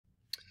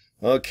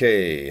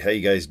Okay, how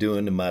you guys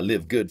doing, my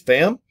LiveGood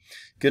fam?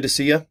 Good to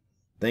see you.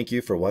 Thank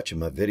you for watching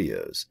my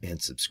videos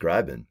and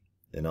subscribing,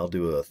 and I'll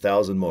do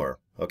 1,000 more.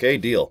 Okay,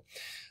 deal.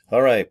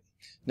 All right.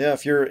 Now,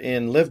 if you're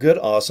in LiveGood,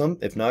 awesome.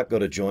 If not, go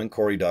to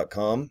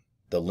joincory.com.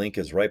 The link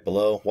is right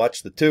below.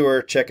 Watch the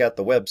tour, check out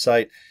the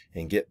website,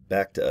 and get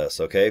back to us,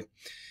 okay?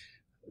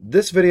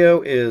 This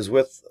video is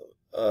with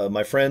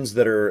my friends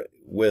that are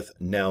with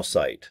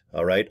Nowsite,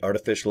 all right?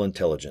 Artificial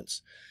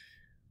intelligence.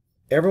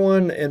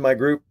 Everyone in my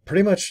group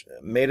pretty much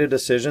made a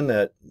decision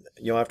that,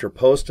 after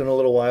posting a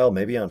little while,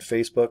 maybe on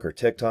Facebook or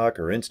TikTok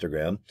or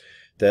Instagram,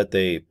 that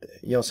they,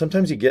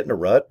 sometimes you get in a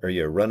rut or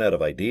you run out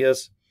of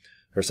ideas,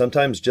 or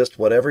sometimes just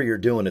whatever you're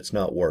doing, it's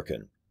not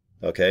working.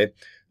 Okay?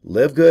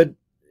 LiveGood,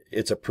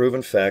 it's a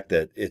proven fact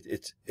that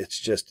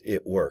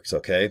it works,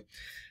 okay?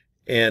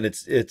 And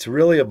it's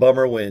really a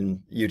bummer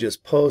when you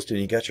just post and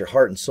you got your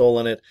heart and soul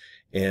in it,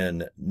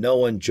 and no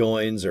one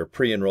joins or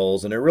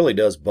pre-enrolls, and it really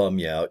does bum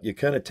you out. You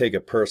kind of take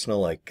it personal,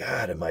 like,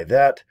 God, am I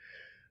that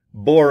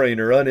boring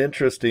or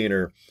uninteresting,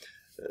 or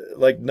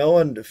like no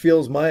one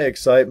feels my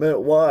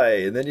excitement? Why?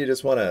 And then you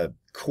just want to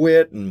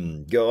quit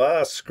and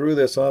go, screw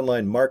this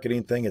online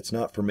marketing thing. It's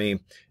not for me.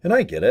 And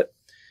I get it.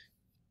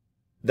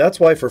 That's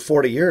why for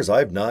 40 years,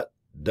 I've not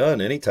done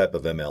any type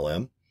of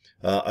MLM.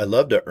 I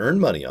love to earn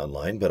money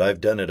online, but I've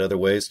done it other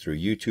ways through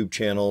YouTube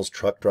channels,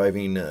 truck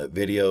driving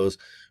videos,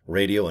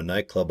 radio and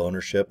nightclub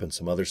ownership, and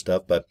some other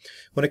stuff. But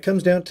when it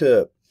comes down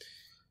to,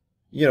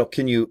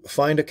 can you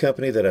find a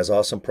company that has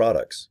awesome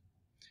products,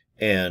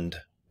 and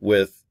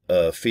with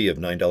a fee of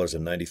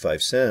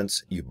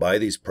 $9.95, you buy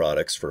these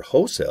products for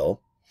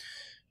wholesale?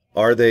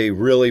 Are they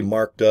really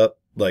marked up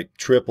like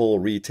triple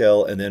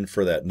retail, and then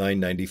for that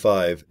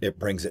 $9.95, it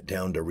brings it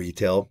down to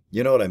retail?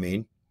 You know what I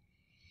mean?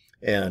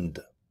 And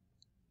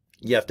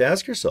you have to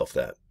ask yourself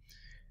that.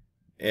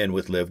 And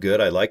with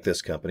LiveGood, I like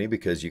this company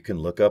because you can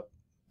look up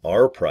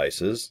our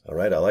prices. All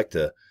right, I like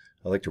to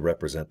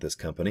represent this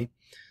company.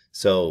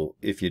 So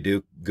if you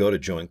do go to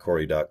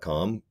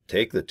joincory.com,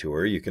 take the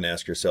tour, you can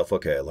ask yourself,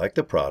 okay, I like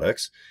the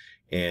products,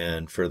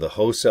 and for the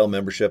wholesale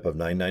membership of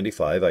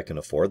 $9.95, I can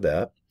afford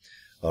that.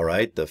 All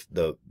right,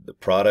 the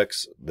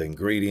products, the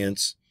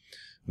ingredients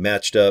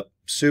matched up.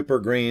 Super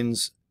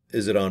Greens,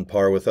 is it on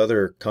par with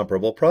other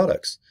comparable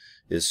products?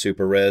 Is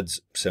Super Reds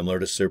similar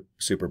to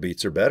Super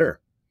Beets or better?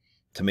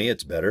 To me,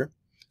 it's better.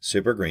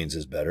 Super Greens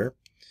is better.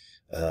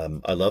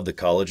 I love the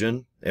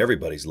collagen.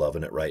 Everybody's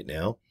loving it right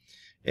now.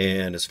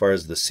 And as far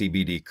as the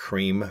CBD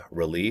cream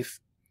relief,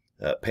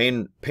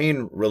 pain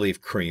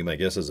relief cream, I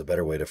guess is a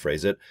better way to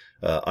phrase it.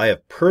 I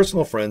have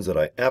personal friends that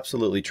I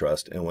absolutely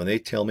trust, and when they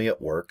tell me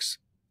it works,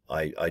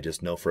 I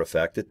just know for a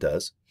fact it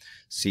does.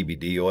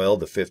 CBD oil,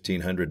 the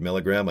 1,500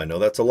 milligram, I know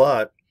that's a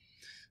lot,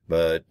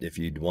 but if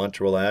you want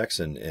to relax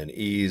and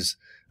ease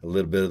a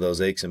little bit of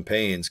those aches and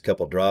pains, a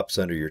couple drops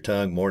under your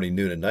tongue, morning,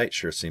 noon, and night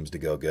sure seems to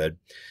go good,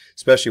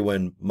 especially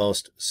when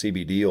most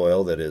CBD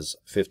oil that is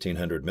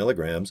 1,500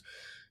 milligrams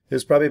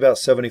is probably about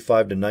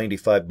 75 to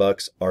 95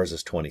 bucks. Ours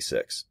is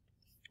 26.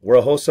 We're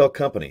a wholesale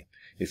company.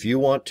 If you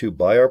want to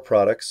buy our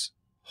products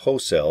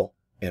wholesale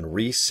and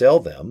resell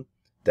them,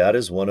 that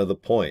is one of the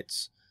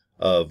points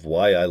of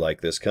why I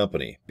like this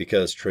company,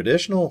 because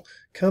traditional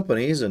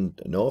companies,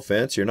 and no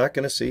offense, you're not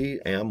going to see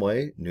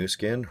Amway, Nu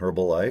Skin,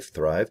 Herbalife,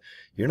 Thrive.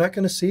 You're not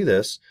going to see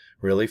this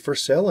really for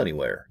sale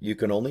anywhere. You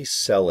can only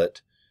sell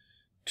it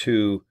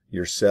to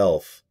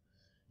yourself.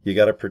 You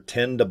got to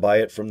pretend to buy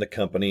it from the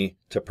company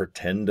to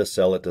pretend to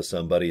sell it to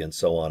somebody, and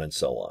so on and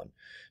so on.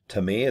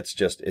 To me,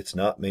 it's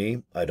not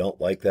me. I don't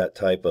like that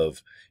type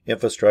of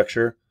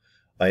infrastructure.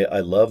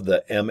 I love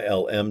the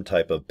MLM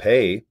type of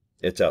pay.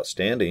 It's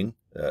outstanding.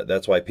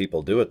 That's why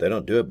people do it. They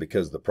don't do it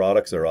because the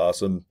products are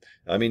awesome.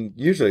 I mean,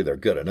 usually they're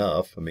good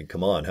enough. I mean,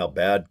 come on, how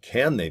bad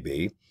can they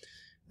be?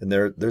 And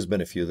there's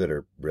been a few that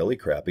are really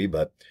crappy,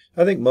 but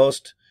I think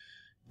most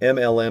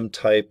MLM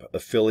type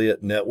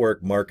affiliate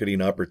network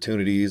marketing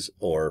opportunities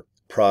or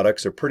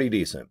products are pretty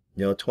decent.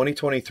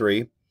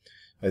 2023,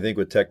 I think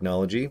with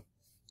technology,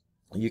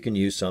 you can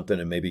use something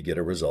and maybe get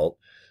a result.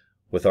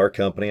 With our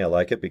company, I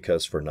like it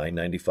because for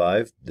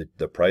 $9.95,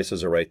 the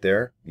prices are right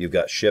there. You've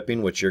got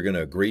shipping, which you're going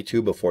to agree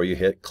to before you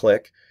hit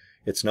click.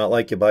 It's not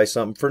like you buy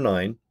something for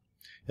 $9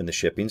 and the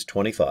shipping's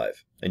 $25,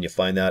 and you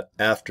find that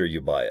after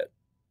you buy it.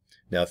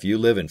 Now, if you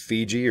live in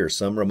Fiji or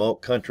some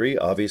remote country,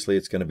 obviously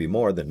it's going to be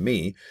more than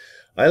me.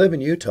 I live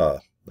in Utah.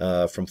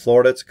 From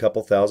Florida, it's a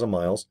couple thousand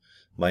miles.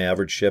 My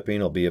average shipping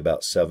will be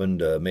about 7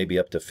 to maybe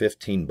up to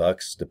 15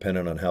 bucks,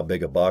 depending on how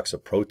big a box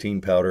of protein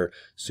powder,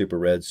 Super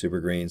Red, Super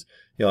Greens.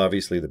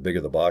 Obviously, the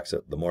bigger the box,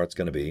 the more it's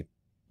going to be.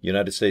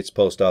 United States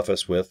Post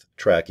Office with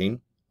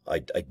tracking. I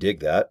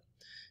dig that,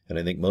 and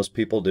I think most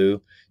people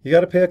do. You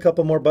got to pay a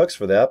couple more bucks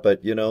for that,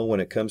 but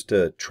when it comes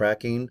to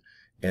tracking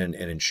and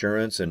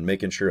insurance and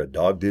making sure a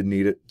dog didn't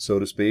eat it, so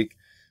to speak,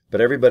 but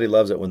everybody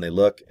loves it when they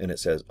look and it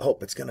says, oh,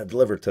 it's going to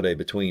deliver today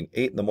between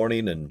 8 in the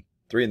morning and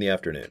 3 in the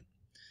afternoon.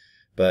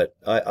 But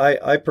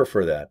I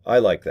prefer that. I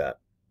like that.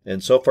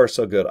 And so far,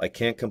 so good. I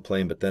can't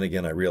complain, but then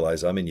again, I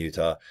realize I'm in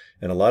Utah,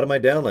 and a lot of my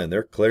downline,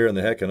 they're clearing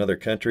the heck in other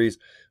countries.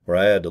 where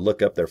I had to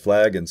look up their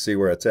flag and see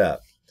where it's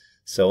at.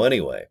 So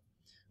anyway,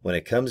 when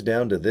it comes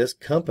down to this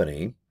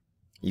company,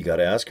 you got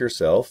to ask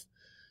yourself,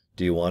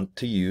 do you want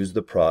to use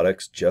the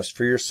products just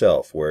for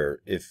yourself, where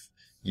if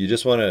you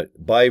just want to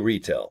buy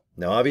retail?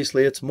 Now,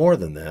 obviously, it's more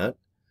than that.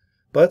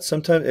 But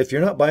sometimes if you're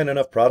not buying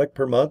enough product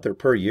per month or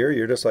per year,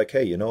 you're just like,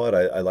 hey, you know what?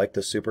 I like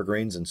the Super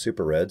Greens and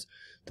Super Reds.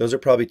 Those are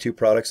probably two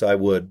products I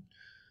would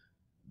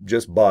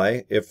just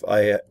buy if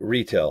I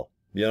retail,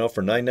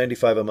 for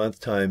 $9.95 a month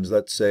times,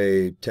 let's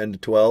say 10 to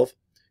 12.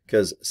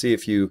 Because see,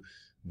 if you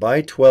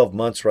buy 12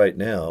 months right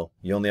now,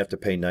 you only have to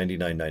pay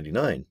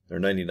 $99.99 or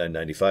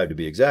 $99.95 to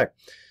be exact.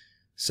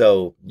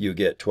 So you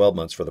get 12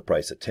 months for the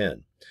price of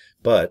 10.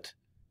 But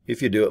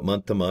if you do it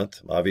month to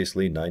month,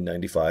 obviously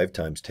 $9.95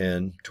 times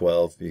 10,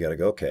 12, you got to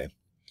go, okay.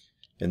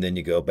 And then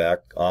you go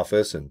back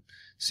office and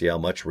see how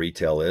much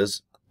retail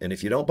is. And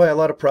if you don't buy a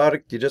lot of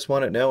product, you just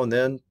want it now and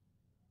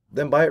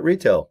then buy it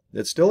retail.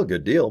 It's still a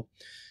good deal.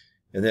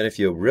 And then if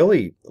you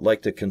really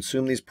like to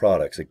consume these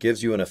products, it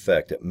gives you an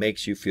effect. It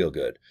makes you feel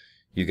good.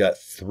 You got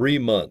 3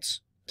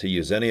 months to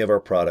use any of our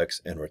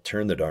products and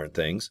return the darn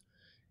things.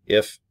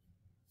 If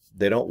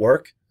they don't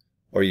work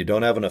or you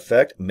don't have an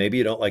effect, maybe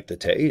you don't like the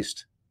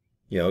taste.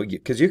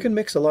 Because you can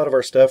mix a lot of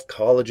our stuff,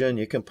 collagen,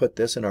 you can put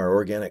this in our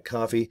organic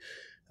coffee.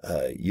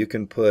 You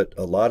can put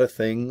a lot of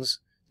things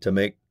to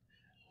make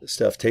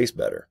stuff taste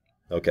better.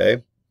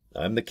 Okay?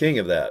 I'm the king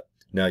of that.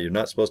 Now, you're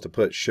not supposed to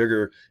put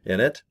sugar in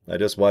it. I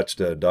just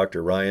watched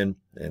Dr. Ryan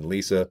and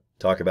Lisa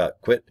talk about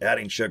quit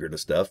adding sugar to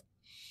stuff.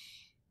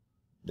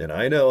 And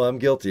I know I'm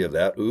guilty of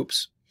that.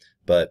 Oops.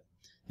 But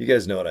you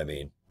guys know what I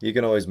mean. You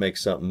can always make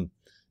something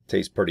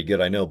taste pretty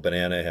good. I know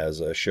banana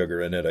has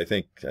sugar in it. I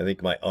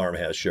think my arm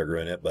has sugar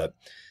in it, but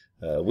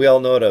we all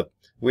know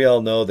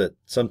that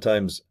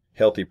sometimes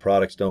healthy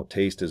products don't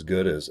taste as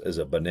good as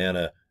a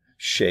banana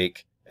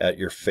shake at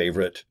your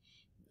favorite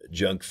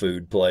junk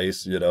food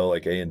place,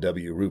 like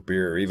A&W root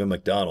beer or even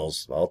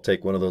McDonald's. I'll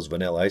take one of those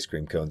vanilla ice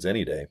cream cones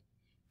any day.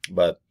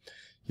 But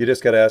you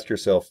just got to ask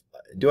yourself,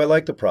 do I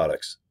like the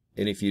products?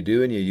 And if you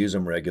do and you use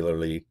them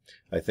regularly,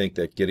 I think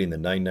that getting the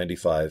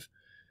 $9.95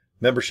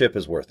 membership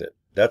is worth it.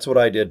 That's what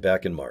I did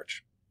back in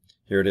March.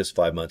 Here it is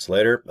 5 months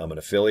later. I'm an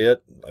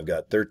affiliate. I've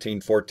got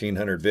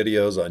 1,400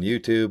 videos on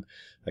YouTube.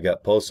 I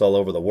got posts all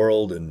over the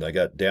world, and I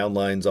got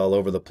downlines all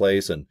over the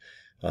place. And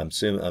I'm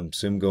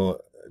soon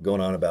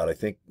going on about, I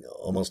think,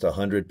 almost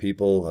 100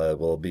 people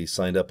will be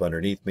signed up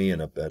underneath me,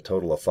 and a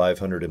total of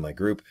 500 in my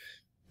group.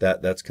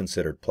 That's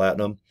considered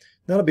platinum.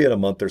 That'll be in a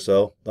month or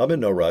so. I'm in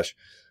no rush.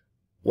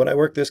 When I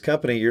work this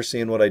company, you're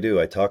seeing what I do.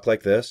 I talk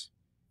like this.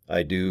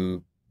 I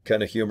do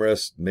kind of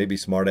humorous, maybe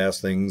smart-ass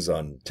things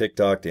on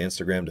TikTok to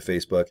Instagram to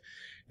Facebook.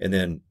 And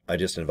then I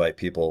just invite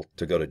people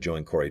to go to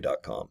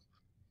joincory.com.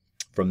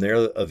 From there,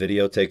 a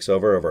video takes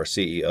over of our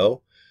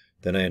CEO.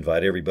 Then I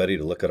invite everybody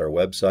to look at our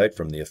website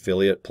from the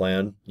affiliate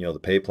plan, the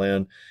pay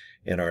plan,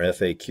 and our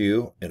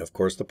FAQ, and of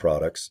course the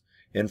products.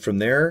 And from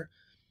there,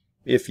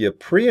 if you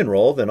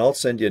pre-enroll, then I'll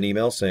send you an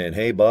email saying,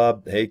 hey,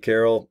 Bob, hey,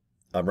 Carol,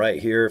 I'm right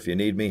here. If you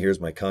need me, here's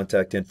my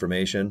contact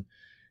information.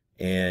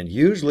 And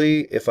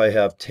usually if I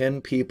have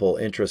 10 people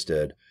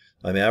interested,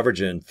 I'm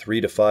averaging 3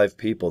 to 5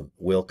 people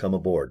will come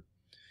aboard.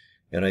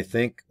 And I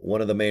think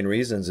one of the main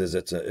reasons is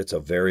it's a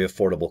very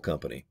affordable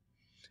company.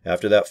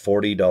 After that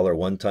 $40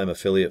 one-time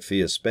affiliate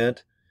fee is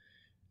spent,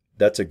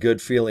 that's a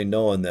good feeling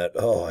knowing that,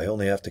 oh, I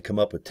only have to come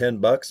up with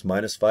 $10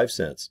 minus 5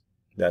 cents.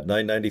 That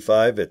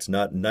 $9.95, it's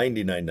not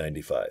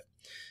 $99.95.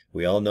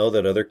 We all know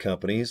that other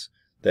companies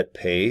that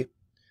pay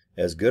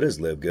as good as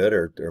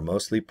LiveGood are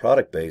mostly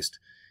product-based.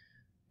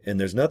 And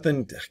there's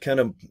nothing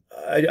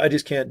I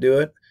just can't do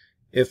it.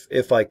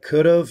 If I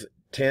could have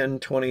 10,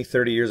 20,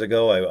 30 years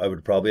ago, I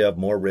would probably have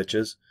more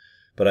riches,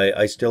 but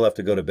I still have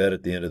to go to bed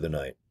at the end of the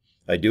night.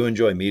 I do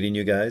enjoy meeting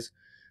you guys,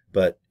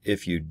 but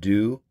if you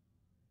do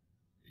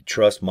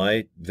trust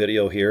my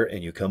video here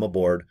and you come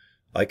aboard,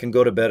 I can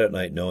go to bed at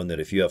night knowing that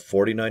if you have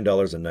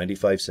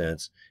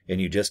 $49.95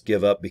 and you just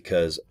give up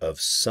because of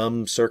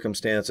some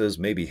circumstances,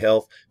 maybe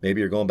health,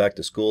 maybe you're going back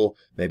to school,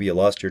 maybe you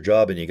lost your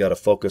job and you got to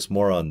focus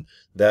more on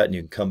that and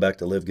you can come back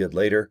to LiveGood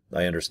later,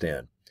 I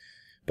understand.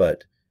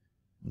 But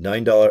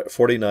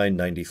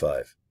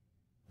 $49.95,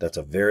 that's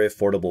a very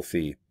affordable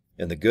fee.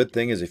 And the good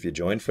thing is if you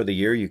join for the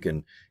year, you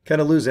can kind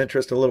of lose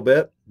interest a little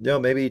bit.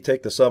 Maybe you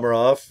take the summer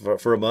off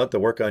for a month to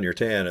work on your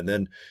tan. And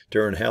then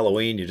during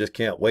Halloween, you just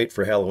can't wait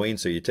for Halloween.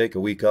 So you take a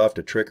week off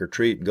to trick or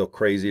treat and go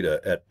crazy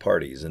at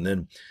parties. And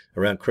then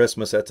around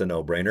Christmas, that's a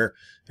no-brainer.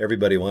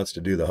 Everybody wants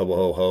to do the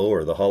ho-ho-ho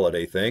or the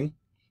holiday thing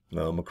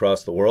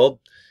across the world,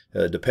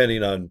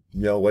 depending on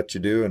what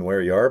you do and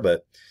where you are.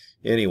 But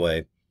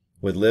anyway,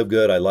 with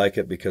LiveGood, I like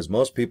it because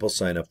most people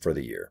sign up for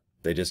the year.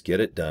 They just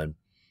get it done.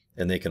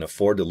 And they can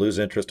afford to lose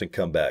interest and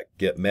come back,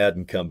 get mad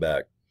and come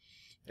back,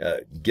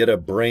 get a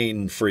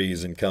brain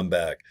freeze and come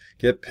back,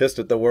 get pissed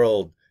at the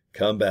world,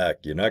 come back.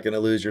 You're not going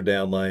to lose your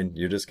downline.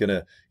 You're just going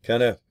to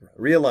kind of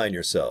realign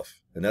yourself.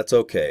 And that's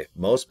okay.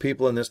 Most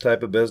people in this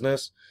type of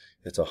business,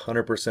 it's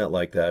 100%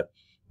 like that.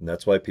 And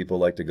that's why people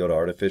like to go to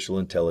artificial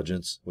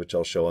intelligence, which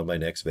I'll show in my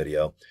next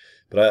video.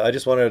 But I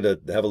just wanted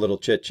to have a little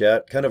chit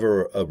chat, kind of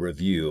a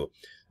review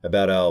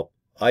about how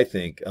I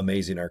think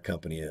amazing our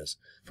company is,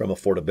 from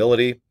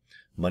affordability,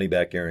 money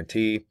back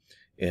guarantee,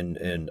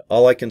 and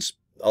all I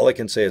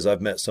can say is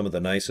I've met some of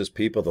the nicest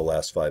people the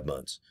last 5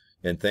 months,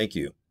 and thank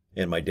you.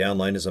 And my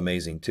downline is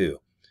amazing too.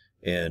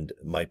 And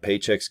my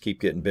paychecks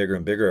keep getting bigger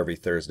and bigger every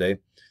Thursday.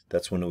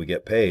 That's when we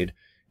get paid.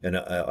 And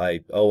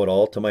I owe it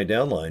all to my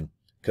downline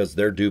because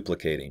they're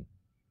duplicating.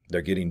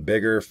 They're getting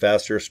bigger,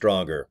 faster,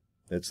 stronger.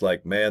 It's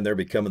like, man, they're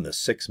becoming the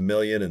 6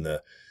 million and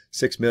the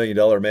 $6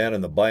 million man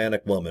and the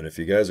Bionic Woman. If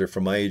you guys are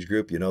from my age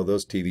group, you know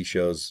those TV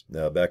shows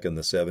back in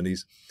the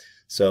 70s.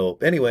 So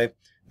anyway,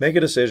 make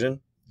a decision.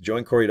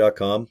 Join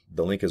Cory.com.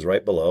 The link is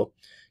right below.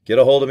 Get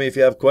a hold of me if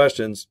you have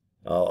questions.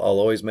 I'll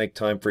always make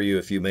time for you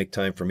if you make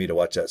time for me to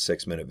watch that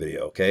 6-minute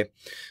video, okay?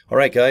 All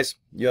right, guys,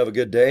 you have a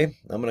good day.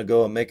 I'm going to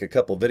go and make a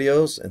couple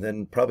videos and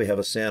then probably have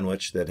a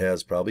sandwich that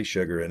has probably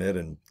sugar in it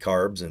and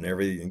carbs and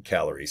everything and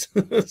calories.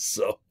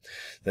 So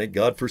thank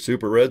God for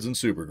super reds and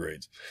super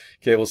greens.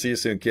 Okay, we'll see you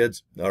soon,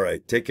 kids. All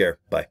right, take care.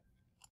 Bye.